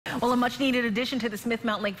Well, a much-needed addition to the Smith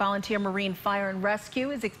Mountain Lake Volunteer Marine Fire and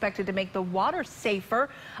Rescue is expected to make the water safer.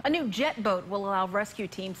 A new jet boat will allow rescue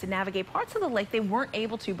teams to navigate parts of the lake they weren't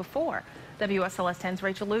able to before. WSLS 10's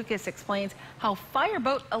Rachel Lucas explains how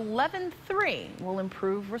Fireboat 11-3 will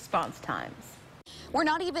improve response times. We're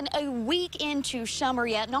not even a week into summer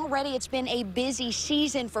yet, and already it's been a busy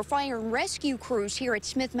season for fire and rescue crews here at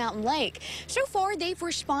Smith Mountain Lake. So far, they've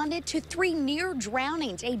responded to 3 near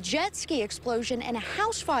drownings, a jet ski explosion, and a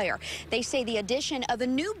house fire. They say the addition of a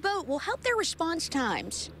new boat will help their response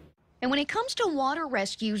times. And when it comes to water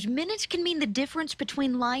rescues, minutes can mean the difference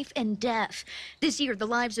between life and death. This year, the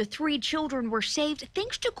lives of 3 children were saved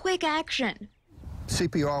thanks to quick action.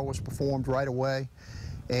 CPR was performed right away,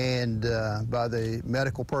 and by the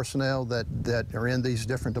medical personnel that are in these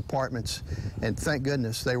different departments, and thank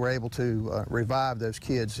goodness they were able to revive those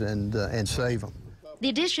kids and save them. The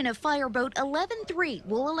addition of Fireboat 11-3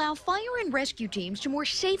 will allow fire and rescue teams to more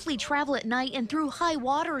safely travel at night and through high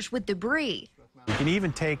waters with debris. You can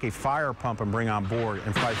even take a fire pump and bring on board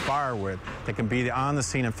and fight fire with that can be on the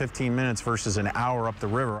scene in 15 minutes versus an hour up the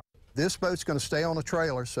river. This boat's going to stay on a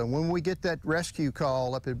trailer, so when we get that rescue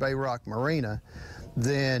call up at Bay Rock Marina,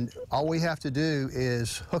 then all we have to do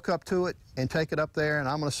is hook up to it and take it up there, and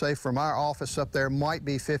I'm going to say from our office up there might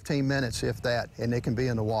be 15 minutes, if that, and they can be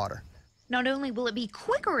in the water. Not only will it be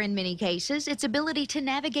quicker in many cases, its ability to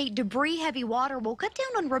navigate debris-heavy water will cut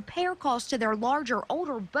down on repair costs to their larger,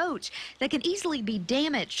 older boats that can easily be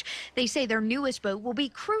damaged. They say their newest boat will be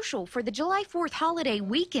crucial for the July 4th holiday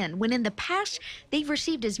weekend, when in the past they've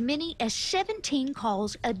received as many as 17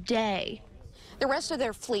 calls a day. The rest of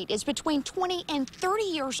their fleet is between 20 and 30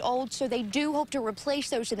 years old, so they do hope to replace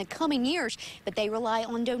those in the coming years, but they rely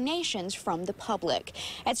on donations from the public.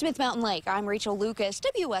 At Smith Mountain Lake, I'm Rachel Lucas,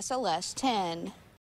 WSLS 10.